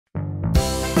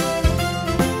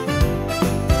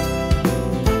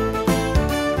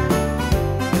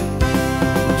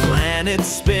planets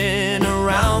spin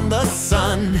around the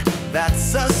sun.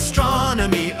 That's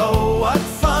astronomy, oh what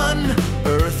fun!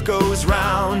 Earth goes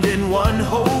round in one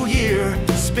whole year.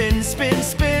 Spin, spin,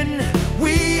 spin,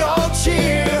 we all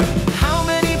cheer. How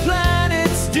many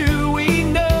planets do we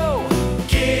know?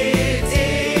 Get it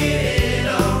in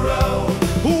a row.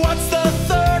 What's the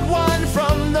third one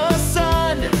from the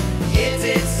sun?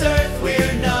 It's Earth,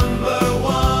 we're number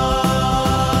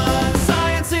one.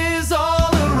 Science is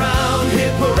all around,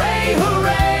 hip hooray,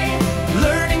 hooray.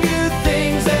 Learning new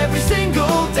things every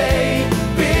single day.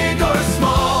 Big or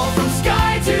small, from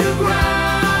sky to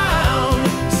ground.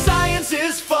 Science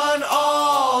is fun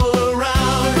all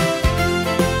around.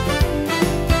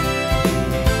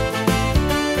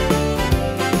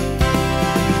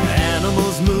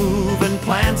 Animals move and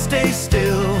plants stay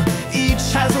still.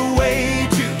 Each has a way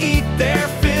to eat their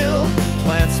fill.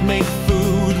 Plants make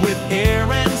food with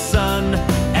air and sun.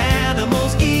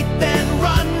 Animals eat then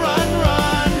run, run,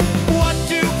 run. What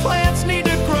do plants need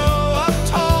to grow up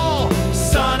tall?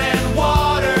 Sun and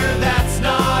water, that's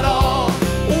not all.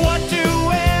 What do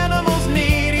animals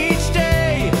need each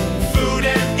day? Food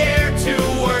and air to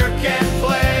work and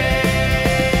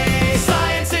play.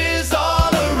 Science is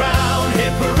all around,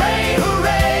 hip hooray,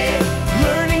 hooray.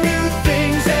 Learning new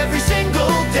things every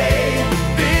single day.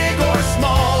 Big or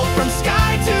small, from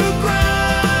sky to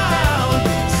ground.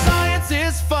 Science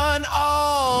is fun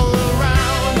all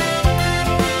around.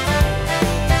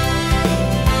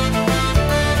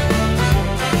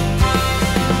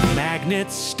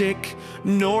 Magnets stick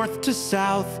north to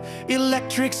south.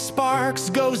 Electric sparks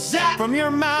go zap from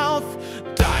your mouth.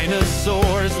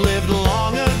 Dinosaurs lived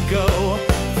long ago.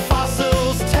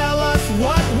 Fossils tell us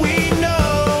what we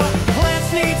know.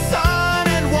 Plants need sun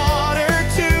and water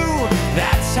too.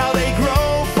 That's how they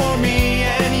grow for me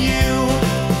and you.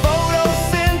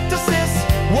 Photosynthesis,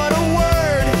 what a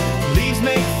word. Leaves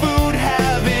make food,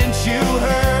 haven't you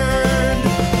heard?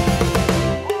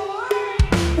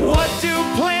 What do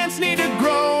plants need to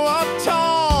grow up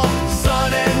tall?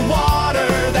 Sun and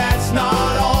water, that's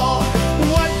not all.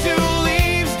 What do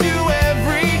leaves do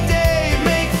every day?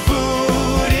 Make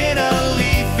food in a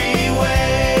leafy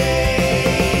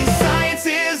way. Science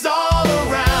is all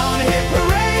around, hip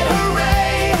hooray,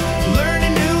 hooray.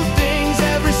 Learning new things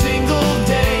every single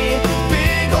day.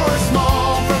 Big or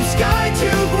small, from sky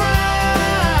to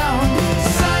ground.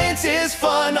 Science is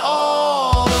fun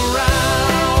all around.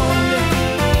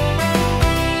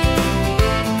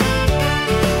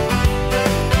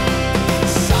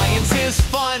 Science is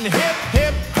fun, hip,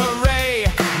 hip, hooray.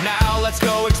 Now let's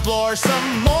go explore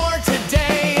some more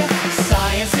today.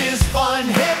 Science is fun,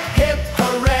 hip, hip,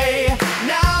 hooray.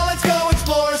 Now let's go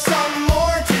explore some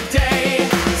more today.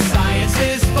 Science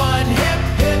is fun, hip,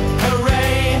 hip,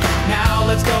 hooray. Now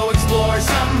let's go explore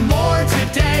some more.